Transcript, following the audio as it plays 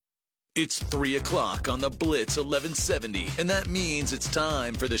It's 3 o'clock on the Blitz 1170, and that means it's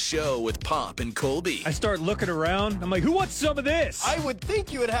time for the show with Pop and Colby. I start looking around. I'm like, who wants some of this? I would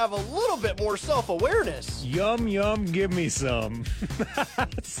think you would have a little bit more self-awareness. Yum, yum, give me some.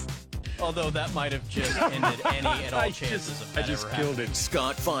 Although that might have just ended any and all chances of that I just ever killed happening. it.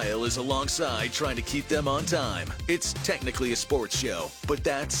 Scott File is alongside trying to keep them on time. It's technically a sports show, but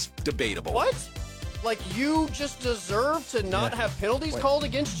that's debatable. What? Like you just deserve to not have penalties called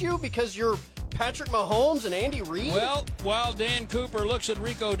against you because you're Patrick Mahomes and Andy Reid? Well, while Dan Cooper looks at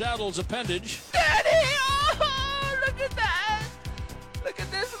Rico Dowdle's appendage. Daddy! Oh, look at that! Look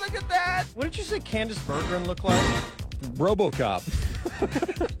at this, look at that! What did you say Candace Bergeron looked like? RoboCop.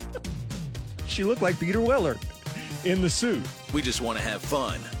 She looked like Peter Weller in the suit. We just want to have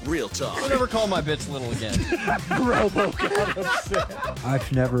fun. Real talk. I'll never call my bits little again. RoboCop.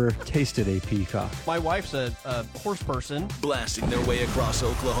 I've never tasted a peacock. My wife's a horse person. Blasting their way across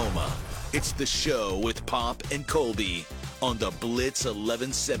Oklahoma. It's the show with Pop and Colby on the Blitz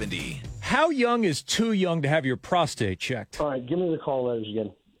 1170. How young is too young to have your prostate checked? All right, give me the call letters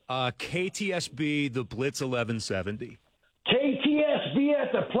again. KTSB, the Blitz 1170. KTSB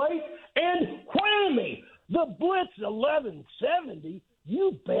at the plate and whammy, the Blitz 1170.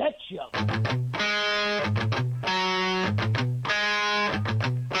 You betcha.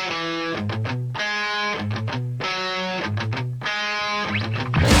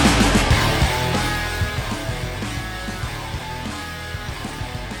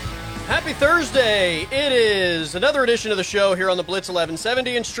 Happy Thursday! It is another edition of the show here on the Blitz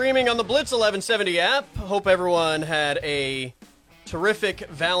 1170 and streaming on the Blitz 1170 app. Hope everyone had a terrific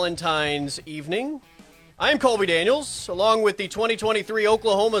Valentine's evening. I'm Colby Daniels, along with the 2023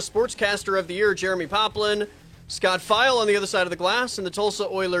 Oklahoma Sportscaster of the Year, Jeremy Poplin, Scott File on the other side of the glass in the Tulsa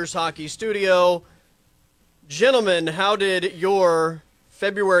Oilers hockey studio. Gentlemen, how did your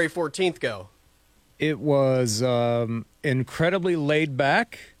February 14th go? It was incredibly laid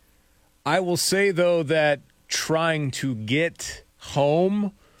back. I will say, though, that trying to get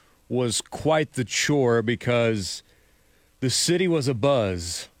home was quite the chore because the city was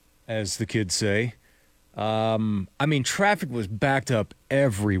abuzz, as the kids say. I mean, traffic was backed up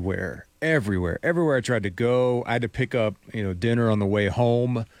everywhere. Everywhere I tried to go, I had to pick up, dinner on the way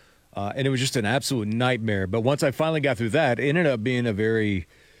home, and it was just an absolute nightmare. But once I finally got through that, it ended up being a very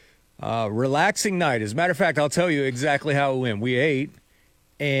relaxing night. As a matter of fact, I'll tell you exactly how it went. We ate,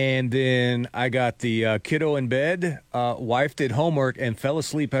 and then I got the kiddo in bed. Wife did homework and fell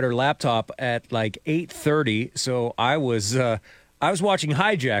asleep at her laptop at like 8:30. So I was watching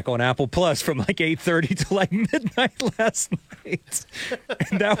Hijack on Apple Plus from like 8:30 to like midnight last night,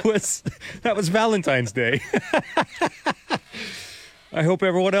 and that was Valentine's Day. I hope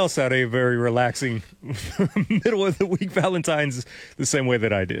everyone else had a very relaxing middle of the week Valentine's the same way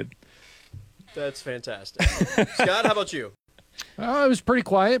that I did. That's fantastic. Scott, how about you? It was pretty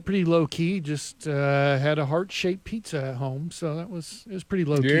quiet, pretty low key. Just had a heart-shaped pizza at home, so it was pretty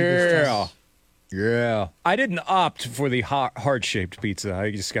low key. This time. Yeah. I didn't opt for the heart-shaped pizza.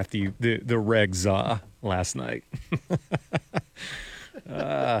 I just got the regs last night.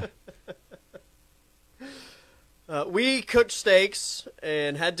 We cooked steaks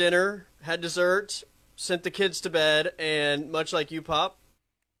and had dinner, had dessert, sent the kids to bed, and much like you, Pop,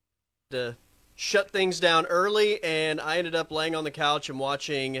 to shut things down early, and I ended up laying on the couch and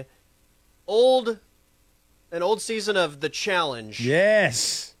watching an old season of The Challenge.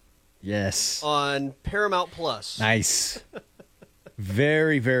 Yes. On Paramount Plus. Nice.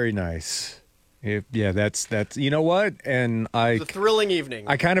 Very, very nice. Yeah, that's you know what? And It was a thrilling evening.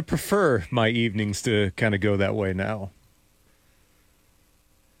 I kind of prefer my evenings to kind of go that way now.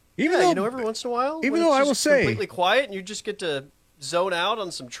 Even though, every once in a while, even when though it's I will just say, completely quiet and you just get to zone out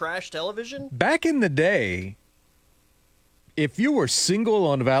on some trash television. back in the day, if you were single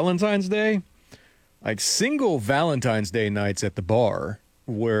on Valentine's Day, like single Valentine's Day nights at the bar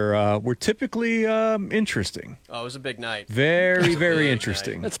were typically interesting. Oh, it was a big night. Very, very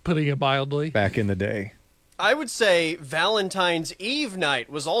interesting. That's putting it mildly. Back in the day. I would say Valentine's Eve night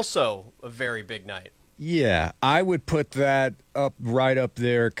was also a very big night. Yeah, I would put that right up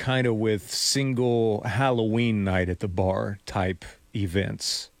there kind of with single Halloween night at the bar type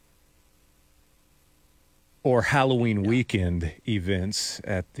events. Or Halloween weekend events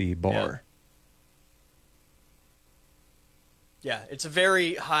at the bar. Yeah, it's a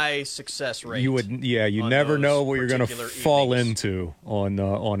very high success rate. You never know what you're going to particular fall evenings. into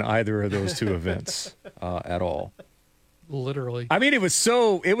on either of those two events at all. Literally. I mean, it was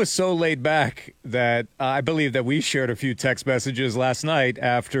so laid back that I believe that we shared a few text messages last night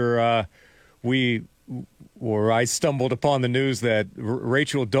after we where I stumbled upon the news that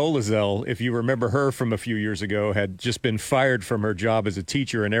Rachel Dolezal, if you remember her from a few years ago, had just been fired from her job as a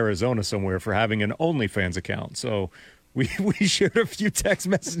teacher in Arizona somewhere for having an OnlyFans account. So we shared a few text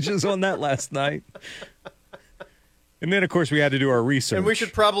messages on that last night. And then, of course, we had to do our research. And we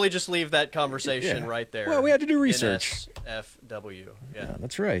should probably just leave that conversation right there. Well, we had to do research. NSFW. Yeah,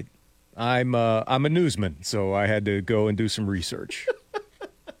 that's right. I'm a newsman, so I had to go and do some research.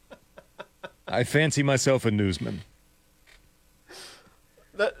 I fancy myself a newsman.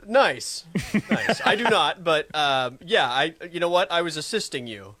 Nice. I do not, but yeah, you know what? I was assisting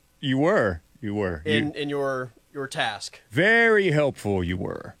you. You were. In your task. Very helpful you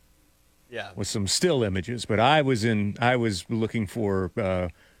were. Yeah. With some still images, but I was looking for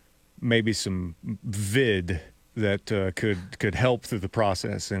maybe some vid that could help through the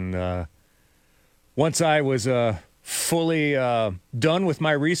process, and once I was fully done with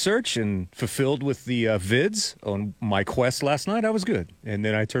my research and fulfilled with the vids on my quest last night, I was good. And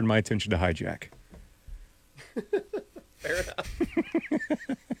then I turned my attention to Hijack. Fair enough.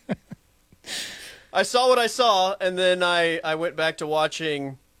 I saw what I saw, and then I went back to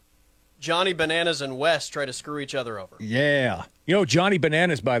watching Johnny Bananas and Wes try to screw each other over. Yeah. You know, Johnny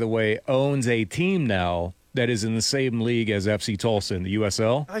Bananas, by the way, owns a team now that is in the same league as FC Tulsa in the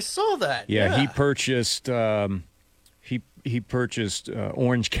USL. I saw that. Yeah. He purchased he purchased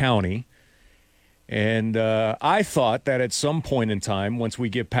Orange County, and I thought that at some point in time, once we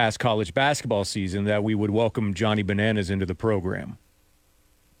get past college basketball season, that we would welcome Johnny Bananas into the program.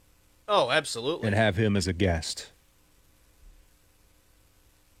 Oh, absolutely. And have him as a guest.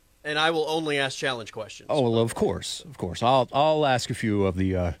 And I will only ask challenge questions. Oh, well, of course. I'll ask a few of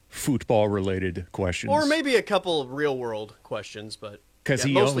the football-related questions. Or maybe a couple of real-world questions, but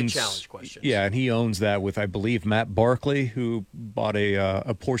he mostly owns, challenge questions. Yeah, and he owns that with, I believe, Matt Barkley, who bought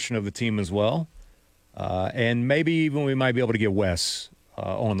a portion of the team as well. And maybe even we might be able to get Wes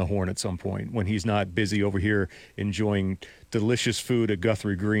on the horn at some point when he's not busy over here enjoying delicious food at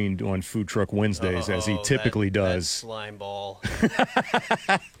Guthrie Green on Food Truck Wednesdays, as he typically does. That slime ball.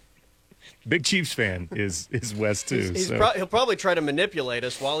 Big Chiefs fan is Wes too. He'll probably try to manipulate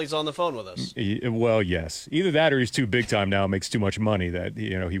us while he's on the phone with us. Well, yes. Either that or he's too big time now, makes too much money that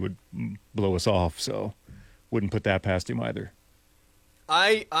he would blow us off. So wouldn't put that past him either.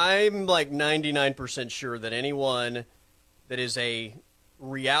 I'm like 99% sure that anyone that is a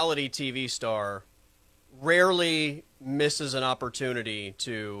reality TV star rarely misses an opportunity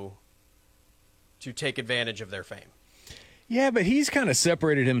to take advantage of their fame. Yeah, but he's kind of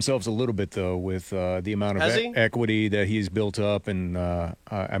separated himself a little bit, though, with the amount of equity that he's built up. And,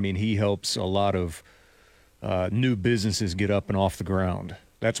 I mean, he helps a lot of new businesses get up and off the ground.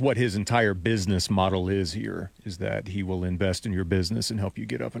 That's what his entire business model is here, is that he will invest in your business and help you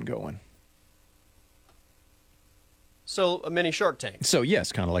get up and going. So, a mini Shark Tank. So,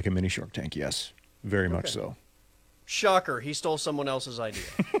 yes, kind of like a mini Shark Tank, yes. Very much so. Shocker, he stole someone else's idea.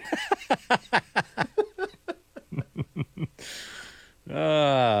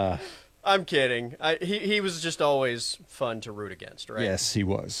 I'm kidding. He was just always fun to root against, right? Yes, he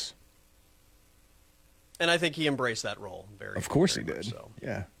was. And I think he embraced that role Of course very he did. So.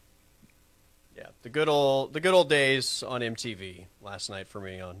 Yeah. Yeah, the good old days on MTV last night for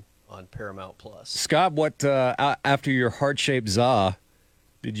me on Paramount Plus. Scott, what after your heart-shaped za,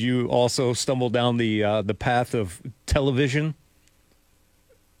 did you also stumble down the path of television?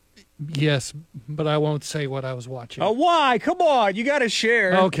 Yes, but I won't say what I was watching. Oh, why? Come on, you got to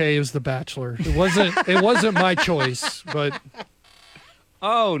share. Okay, it was The Bachelor. It wasn't my choice, but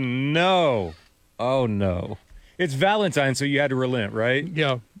oh no, it's Valentine, so you had to relent, right?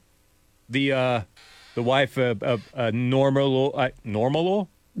 Yeah. The wife, a normal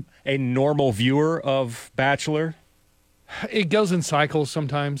viewer of Bachelor. It goes in cycles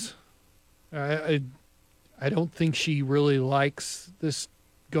sometimes. I don't think she really likes this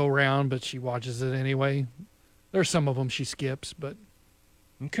go round, but she watches it anyway. There's some of them she skips, but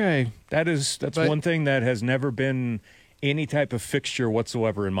okay, that's one thing that has never been any type of fixture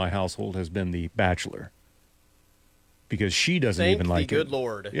whatsoever in my household has been The Bachelor, because she doesn't even like it. Thank the good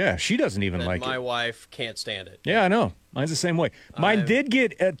Lord. Yeah, she doesn't even like it. My wife can't stand it. Yeah, I know. Mine's the same way. Mine did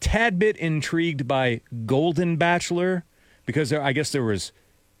get a tad bit intrigued by Golden Bachelor, because I guess there was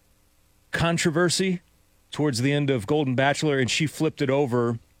controversy towards the end of Golden Bachelor, and she flipped it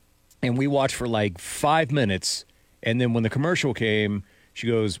over, and we watched for like 5 minutes, and then when the commercial came, she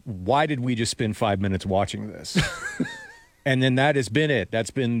goes, "Why did we just spend 5 minutes watching this?" And then that has been it.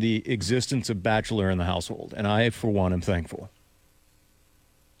 That's been the existence of Bachelor in the household, and I, for one, am thankful.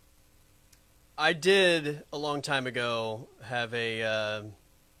 I did, a long time ago, have a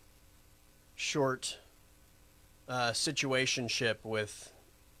short situationship with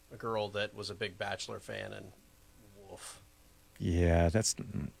a girl that was a big Bachelor fan, and woof. Yeah, that's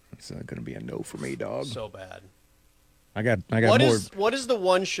going to be a no for me, dog. So bad. I got What more. What is the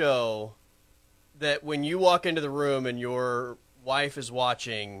one show that when you walk into the room and your wife is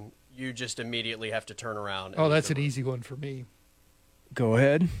watching, you just immediately have to turn around? Oh, that's an easy one for me. Go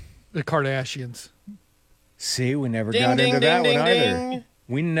ahead. The Kardashians. See, we never Ding, got ding, into ding, that one ding, either. ding.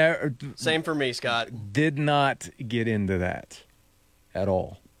 We never Same for me, Scott. did not get into that at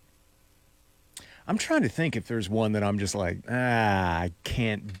all. I'm trying to think if there's one that I'm just like, I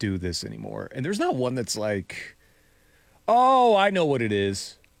can't do this anymore. And there's not one that's like, oh, I know what it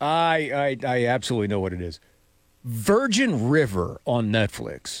is. I absolutely know what it is. Virgin River on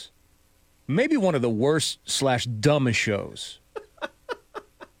Netflix. Maybe one of the worst / dumbest shows.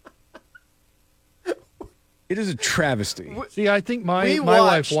 It is a travesty. See, I think my We wife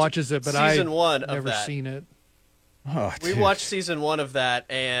watched watches it, but I've season one of never that. seen it. Oh, We dude. watched season 1 of that,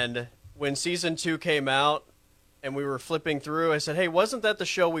 and when season 2 came out and we were flipping through, I said, hey, wasn't that the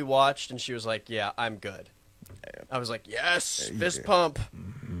show we watched? And she was like, yeah, I'm good. I was like, yes, fist pump.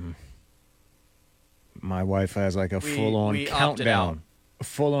 My wife has like a full-on we opted countdown. A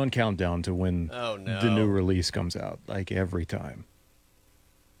full-on countdown to when Oh, no. the new release comes out, like every time.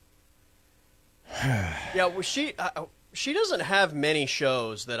 Yeah, well, she doesn't have many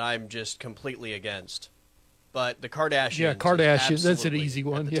shows that I'm just completely against. But the Kardashians. Yeah, is Kardashians, that's an absolutely easy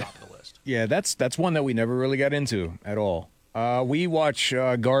one, At the yeah. top of the list. Yeah, that's one that we never really got into at all. We watch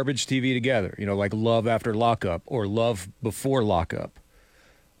garbage TV together, like Love After Lockup or Love Before Lockup.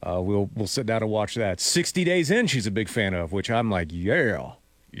 We'll sit down and watch that. 60 Days In, she's a big fan of, which I'm like, yeah.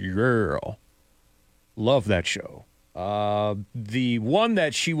 Love that show. The one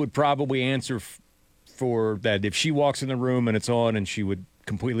that she would probably answer for that if she walks in the room and it's on and she would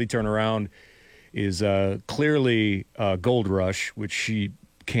completely turn around is clearly Gold Rush, which she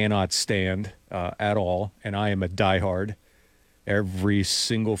cannot stand at all, and I am a diehard. Every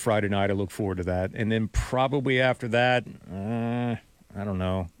single Friday night I look forward to that. And then probably after that, I don't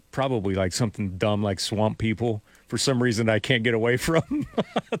know, probably like something dumb like Swamp People. For some reason I can't get away from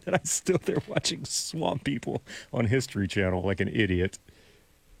that I'm still there watching Swamp People on History Channel like an idiot.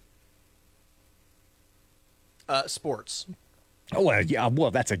 Sports. Oh, well, yeah,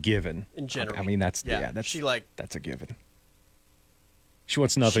 well, that's a given. In general. I mean, that's she that's a given. She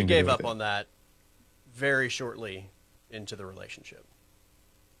wants nothing She to gave do with up it. on that very shortly into the relationship.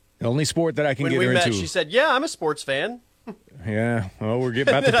 The only sport that I can When get we her met, into. she said, yeah, I'm a sports fan. Yeah, well, we're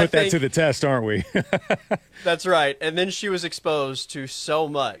about to I put that think- to the test, aren't we? That's right. And then she was exposed to so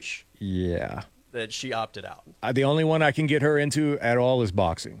much Yeah. that she opted out. The only one I can get her into at all is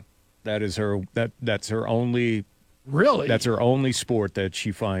boxing. That is her. That's her only. Really? That's her only sport that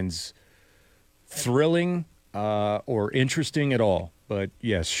she finds thrilling or interesting at all. But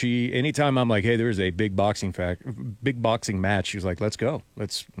yes, anytime I'm like, hey, there's a big boxing match, she's like, let's go,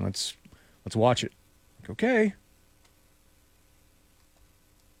 let's watch it. Like, okay.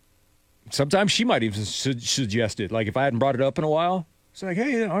 Sometimes she might even suggest it. Like if I hadn't brought it up in a while, it's like,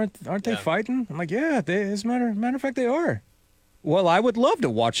 hey, aren't they Yeah. fighting? I'm like, yeah, as a matter of fact, they are. Well, I would love to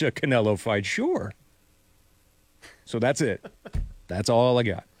watch a Canelo fight, sure. So that's it. That's all I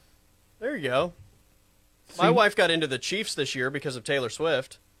got. There you go. My wife got into the Chiefs this year because of Taylor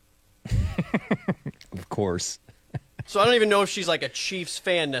Swift. Of course. So I don't even know if she's like a Chiefs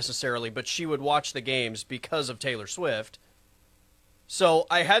fan necessarily, but she would watch the games because of Taylor Swift. So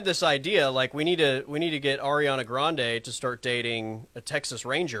I had this idea, like we need to get Ariana Grande to start dating a Texas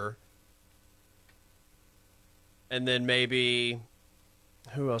Ranger. And then maybe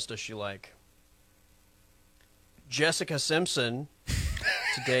who else does she like? Jessica Simpson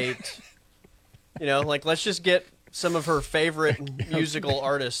to date. Like let's just get some of her favorite musical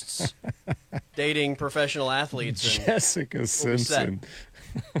artists dating professional athletes. And Jessica Simpson.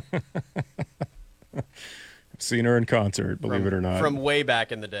 I've seen her in concert, believe it or not. From way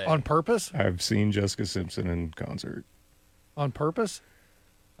back in the day. On purpose? I've seen Jessica Simpson in concert. On purpose?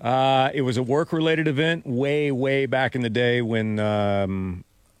 It was a work-related event way back in the day when,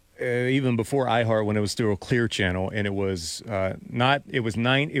 even before iHeart, when it was still a Clear Channel, and it was Kiss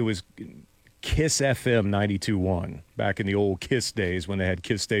FM 92.1 back in the old Kiss days when they had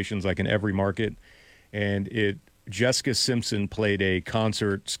Kiss stations like in every market, and Jessica Simpson played a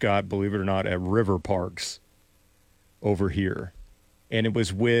concert, Scott, believe it or not, at River Parks over here, and it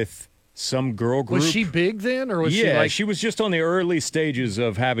was with some girl group. Was she big then, or was she Yeah, like? she was just on the early stages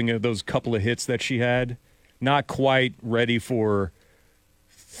of having those couple of hits that she had. Not quite ready for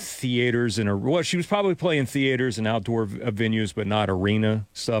theaters well, she was probably playing theaters and outdoor venues, but not arena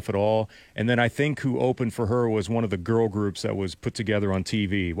stuff at all. And then I think who opened for her was one of the girl groups that was put together on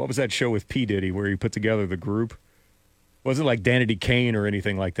TV. What was that show with P. Diddy where he put together the group? It wasn't like Danity Kane or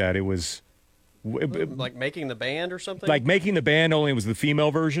anything like that. It was like Making the Band or something? like Making the Band, only it was the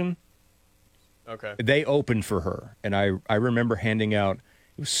female version. Okay. They opened for her, and I remember handing out.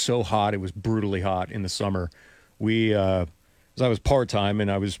 It was so hot; it was brutally hot in the summer. I was part-time and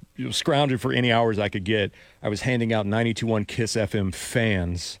I was scrounging for any hours I could get. I was handing out 92.1 Kiss FM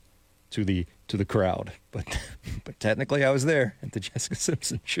fans to the crowd. But technically I was there at the Jessica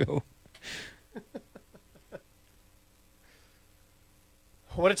Simpson show.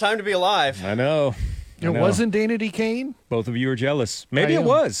 What a time to be alive. I know. It wasn't Danity Kane? Both of you are jealous. Maybe it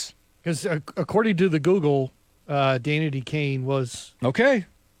was. Because according to the Google, Danity Kane was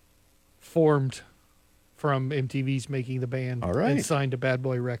formed from MTV's Making the Band. All right. And signed to Bad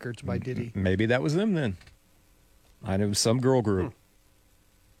Boy Records by Diddy. Maybe that was them then. I know some girl group.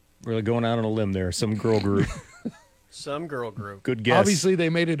 Really going out on a limb there. Some girl group. Some girl group. Good guess. Obviously, they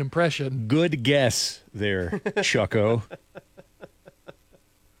made an impression. Good guess there, Chucko.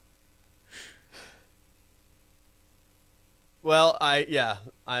 Well,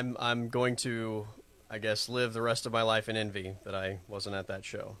 I'm going to, I guess, live the rest of my life in envy that I wasn't at that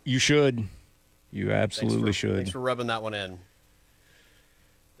show. You should. You absolutely should. Thanks for rubbing that one in.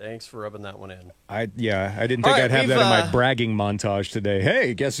 I didn't think I'd have that in my bragging montage today.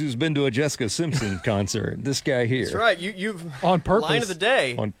 Hey, guess who's been to a Jessica Simpson concert? This guy here. That's right. You've on purpose. Line of the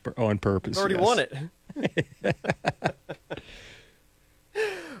day. On purpose. Already won it.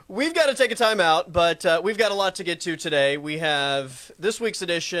 We've got to take a time out, but we've got a lot to get to today. We have this week's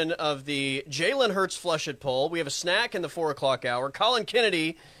edition of the Jalen Hurts Flush It poll. We have a snack in the 4 o'clock hour. Colin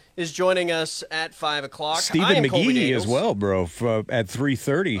Kennedy is joining us at 5 o'clock. Stephen McGee as well, bro, at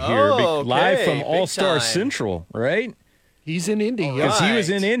 3:30 here, live from All-Star Central, right? He's in Indy. Because he was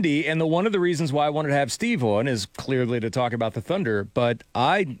in Indy, and one of the reasons why I wanted to have Steve on is clearly to talk about the Thunder, but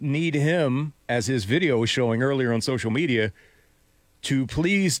I need him, as his video was showing earlier on social media, to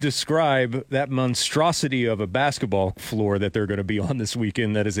please describe that monstrosity of a basketball floor that they're going to be on this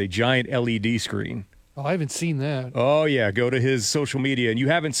weekend that is a giant LED screen. Oh, I haven't seen that. Oh, yeah. Go to his social media. And you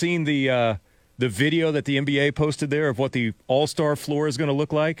haven't seen the video that the NBA posted there of what the All-Star floor is going to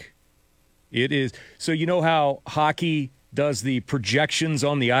look like? It is. So you know how hockey does the projections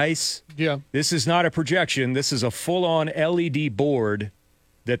on the ice? Yeah. This is not a projection. This is a full-on LED board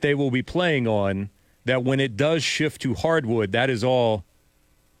that they will be playing on, that when it does shift to hardwood, that is all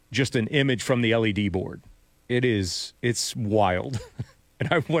just an image from the LED board. It's wild.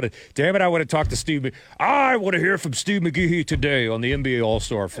 And I want to talk to Steve. I want to hear from Steve McGee today on the NBA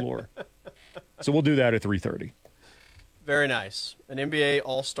All-Star floor. So we'll do that at 3:30. Very nice. An NBA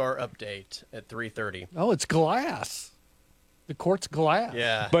All-Star update at 3:30. Oh, it's glass. The court's glass.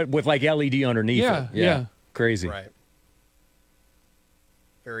 Yeah. But with like LED underneath it. Yeah. Crazy. Right.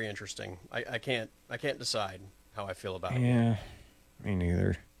 Very interesting. I can't decide how I feel about it. Yeah, me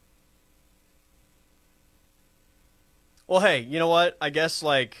neither. Well, hey, you know what? I guess,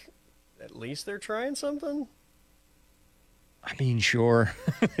 at least they're trying something. I mean, sure.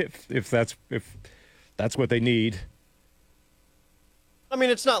 if that's what they need. I mean,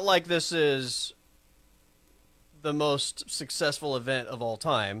 it's not like this is the most successful event of all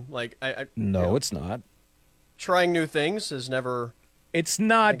time. No, it's not. Trying new things is never. It's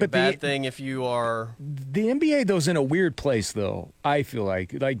not, but a bad thing if you are. The NBA, though, is in a weird place, though. I feel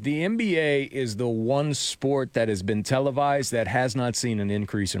like the NBA is the one sport that has been televised that has not seen an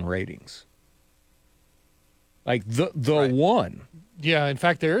increase in ratings. Like the Right. one. Yeah, in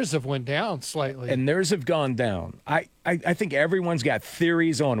fact, theirs have went down slightly. And theirs have gone down. I think everyone's got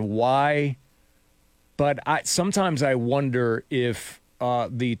theories on why, but sometimes I wonder if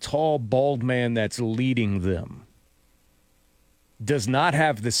the tall, bald man that's leading them does not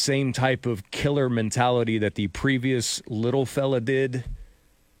have the same type of killer mentality that the previous little fella did,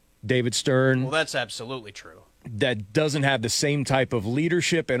 David Stern. Well, that's absolutely true. That doesn't have the same type of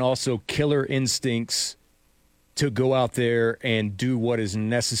leadership and also killer instincts to go out there and do what is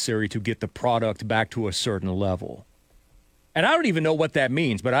necessary to get the product back to a certain level. And I don't even know what that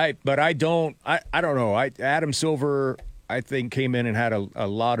means, but I don't know. Adam Silver, I think, came in and had a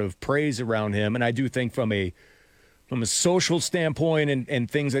lot of praise around him, and I do think from a social standpoint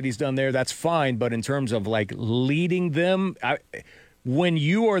and things that he's done there, that's fine. But in terms of leading them, when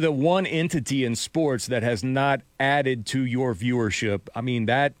you are the one entity in sports that has not added to your viewership, I mean,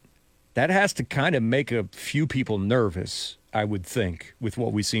 that has to kind of make a few people nervous, I would think, with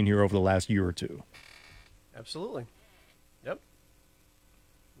what we've seen here over the last year or two. Absolutely. Yep.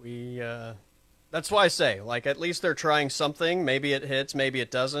 That's why I say, like, at least they're trying something. Maybe it hits, maybe it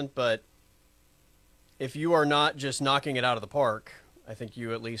doesn't, but if you are not just knocking it out of the park, I think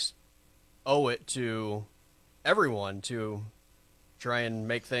you at least owe it to everyone to try and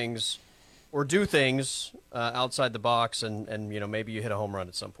make things or do things outside the box, and maybe you hit a home run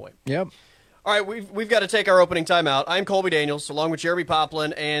at some point. Yep. All right, we've got to take our opening timeout. I'm Colby Daniels, along with Jeremy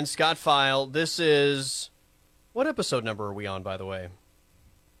Poplin and Scott File. This is... What episode number are we on, by the way?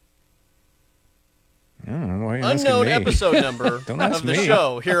 I don't know why you're asking Unknown me. episode number Don't ask of the me.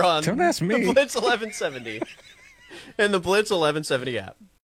 show here on Don't ask me. the Blitz 1170 and the Blitz 1170 app.